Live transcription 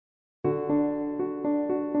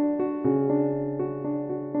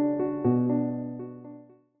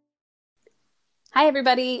Hi,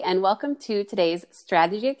 everybody, and welcome to today's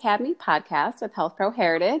Strategy Academy podcast with Health Pro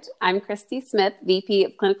Heritage. I'm Kristi Smith, VP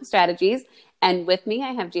of Clinical Strategies, and with me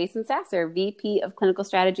I have Jason Sasser, VP of Clinical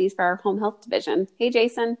Strategies for our Home Health Division. Hey,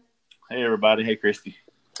 Jason. Hey, everybody. Hey, Kristi.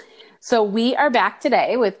 So we are back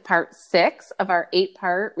today with part 6 of our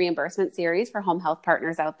 8-part reimbursement series for home health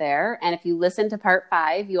partners out there. And if you listen to part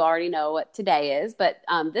 5, you already know what today is, but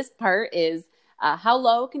this part is how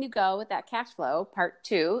low can you go with that cash flow, part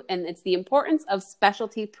 2, and it's the importance of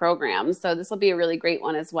specialty programs. So this will be a really great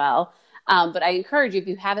one as well. But I encourage you, if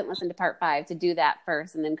you haven't listened to part 5, to do that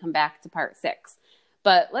first and then come back to part 6.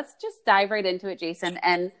 But let's just dive right into it, Jason,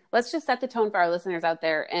 and let's just set the tone for our listeners out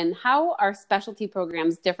there. And how are specialty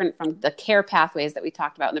programs different from the care pathways that we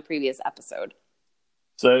talked about in the previous episode?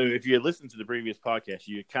 So if you had listened to the previous podcast,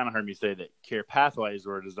 you kind of heard me say that care pathways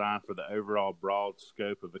were designed for the overall broad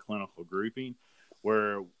scope of the clinical grouping,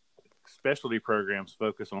 where specialty programs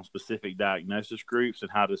focus on specific diagnosis groups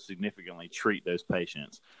and how to significantly treat those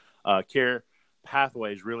patients. Care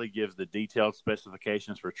pathways really gives the detailed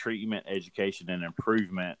specifications for treatment, education, and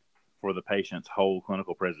improvement for the patient's whole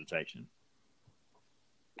clinical presentation.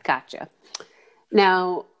 Gotcha.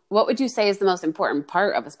 Now, what would you say is the most important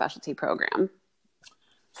part of a specialty program?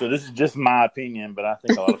 So this is just my opinion, but I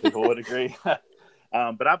think a lot of people would agree. But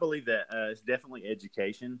I believe that it's definitely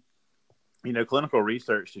education. You know, clinical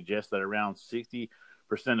research suggests that around 60%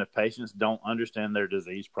 of patients don't understand their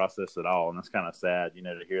disease process at all. And that's kind of sad, you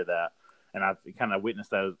know, to hear that. And I've kind of witnessed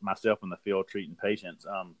that myself in the field treating patients.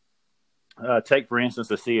 Take, for instance,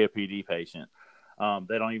 a COPD patient.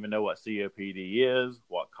 They don't even know what COPD is,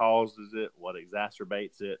 what causes it, what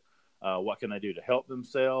exacerbates it, what can they do to help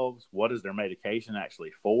themselves, what is their medication actually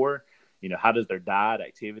for, you know, how does their diet,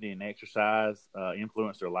 activity, and exercise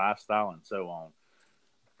influence their lifestyle, and so on.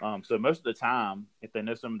 So most of the time, if they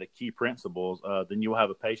know some of the key principles, then you'll have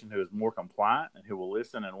a patient who is more compliant and who will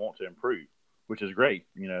listen and want to improve, which is great,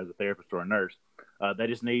 you know, as a therapist or a nurse. They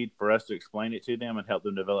just need for us to explain it to them and help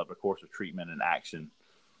them develop a course of treatment and action.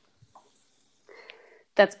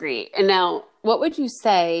 That's great. And now, what would you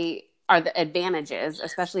say are the advantages,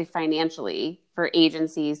 especially financially, for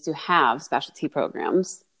agencies to have specialty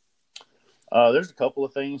programs? There's a couple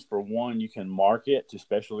of things. For one, you can market to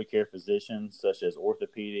specialty care physicians such as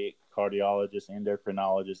orthopedic, cardiologists,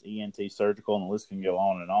 endocrinologists, ENT, surgical, and the list can go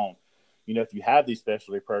on and on. You know, if you have these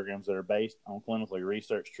specialty programs that are based on clinically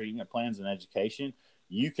researched treatment plans and education,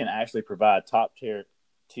 you can actually provide top tier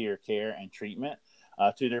care and treatment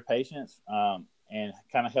to their patients and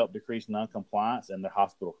kind of help decrease noncompliance and their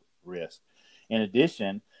hospital risk. In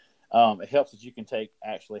addition, it helps that you can take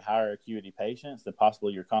actually higher acuity patients than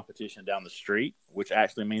possibly your competition down the street, which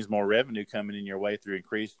actually means more revenue coming in your way through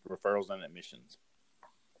increased referrals and admissions.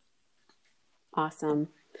 Awesome.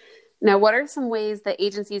 Now, what are some ways that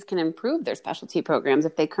agencies can improve their specialty programs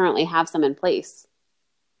if they currently have some in place?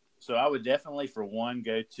 So I would definitely, for one,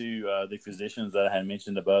 go to the physicians that I had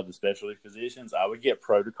mentioned above, the specialty physicians. I would get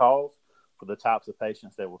protocols for the types of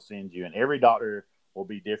patients that will send you. And every doctor will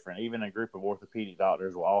be different. Even a group of orthopedic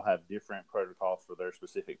doctors will all have different protocols for their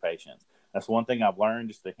specific patients. That's one thing I've learned,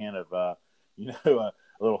 just a hint of, a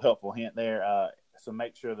little helpful hint there. So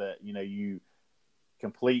make sure that, you know, you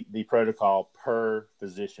complete the protocol per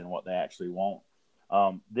physician, what they actually want.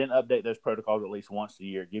 Then update those protocols at least once a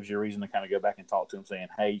year. It gives you a reason to kind of go back and talk to them saying,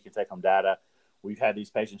 hey, you can take home data. We've had these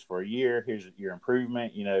patients for a year. Here's your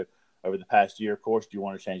improvement, you know, over the past year. Of course, do you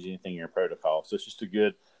want to change anything in your protocol? So it's just a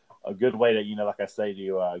good way to, you know, like I say,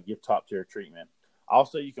 to give top tier treatment.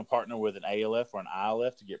 Also, you can partner with an ALF or an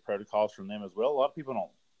ILF to get protocols from them as well. A lot of people don't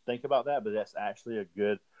think about that, but that's actually a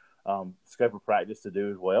good scope of practice to do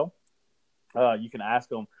as well. You can ask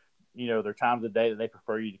them, you know, there are times of the day that they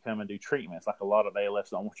prefer you to come and do treatments. Like a lot of ALFs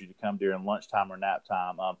don't want you to come during lunchtime or nap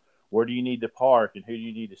time. Where do you need to park and who do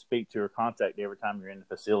you need to speak to or contact every time you're in the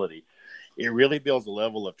facility? It really builds a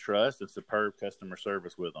level of trust and superb customer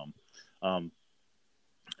service with them.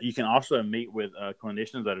 You can also meet with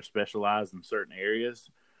clinicians that are specialized in certain areas,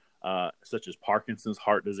 such as Parkinson's,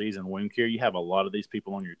 heart disease, and wound care. You have a lot of these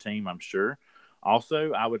people on your team, I'm sure.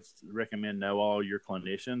 Also, I would recommend know all your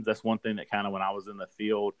clinicians. That's one thing that kind of when I was in the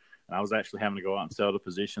field and I was actually having to go out and sell to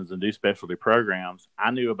physicians and do specialty programs, I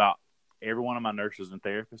knew about every one of my nurses and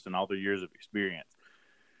therapists and all their years of experience.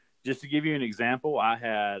 Just to give you an example, I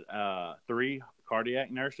had 3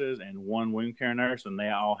 cardiac nurses and 1 wound care nurse, and they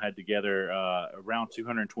all had together around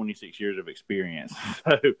 226 years of experience.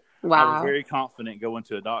 So wow. I was very confident going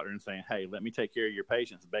to a doctor and saying, hey, let me take care of your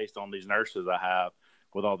patients based on these nurses I have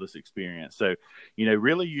with all this experience. So, you know,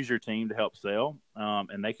 really use your team to help sell,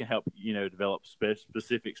 and they can help, you know, develop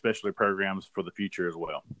specific specialty programs for the future as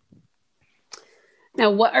well. Now,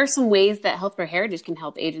 what are some ways that Health for Heritage can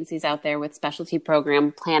help agencies out there with specialty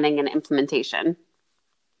program planning and implementation?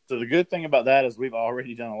 So the good thing about that is we've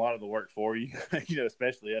already done a lot of the work for you,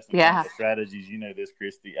 especially us in Yeah. clinical strategies. This,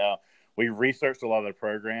 Kristi. We've researched a lot of the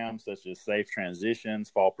programs such as safe transitions,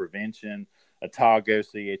 fall prevention, ATAGO,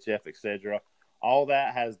 CHF, etc. All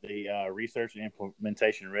that has the research and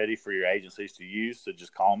implementation ready for your agencies to use. So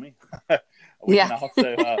just call me. We can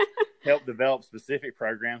also help develop specific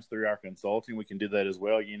programs through our consulting. We can do that as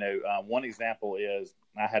well. One example is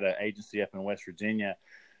I had an agency up in West Virginia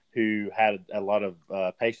who had a lot of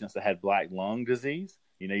patients that had black lung disease.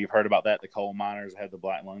 You've heard about that. The coal miners have the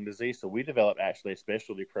black lung disease. So we developed actually a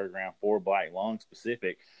specialty program for black lung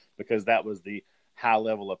specific because that was the high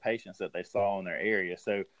level of patients that they saw in their area.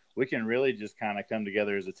 So we can really just kind of come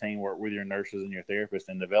together as a team, work with your nurses and your therapists,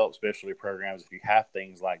 and develop specialty programs if you have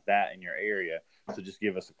things like that in your area. So just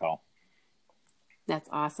give us a call. That's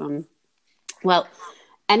awesome. Well,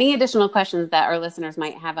 any additional questions that our listeners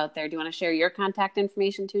might have out there? Do you want to share your contact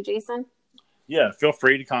information too, Jason? Yeah, feel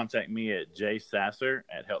free to contact me at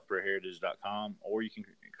jsasser@healthforheritage.com, or you can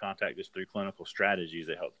contact us through clinical strategies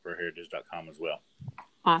at healthforheritage.com as well.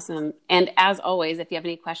 Awesome. And as always, if you have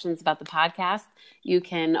any questions about the podcast, you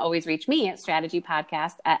can always reach me at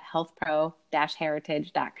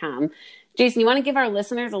strategypodcast@healthpro-heritage.com. Jason, you want to give our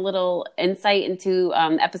listeners a little insight into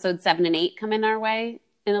episodes 7 and 8 coming our way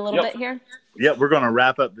in a little bit here? Yep, we're going to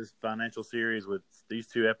wrap up this financial series with these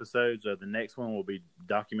 2 episodes. The next one will be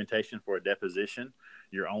documentation for a deposition,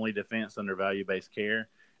 your only defense under value-based care.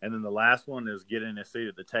 And then the last one is getting a seat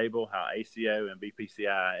at the table, how ACO and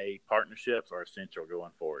BPCIA partnerships are essential going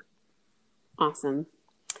forward. Awesome.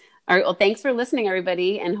 All right. Well, thanks for listening,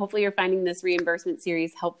 everybody. And hopefully you're finding this reimbursement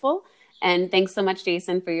series helpful. And thanks so much,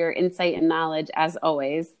 Jason, for your insight and knowledge as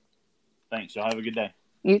always. Thanks. Y'all have a good day.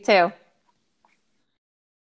 You too.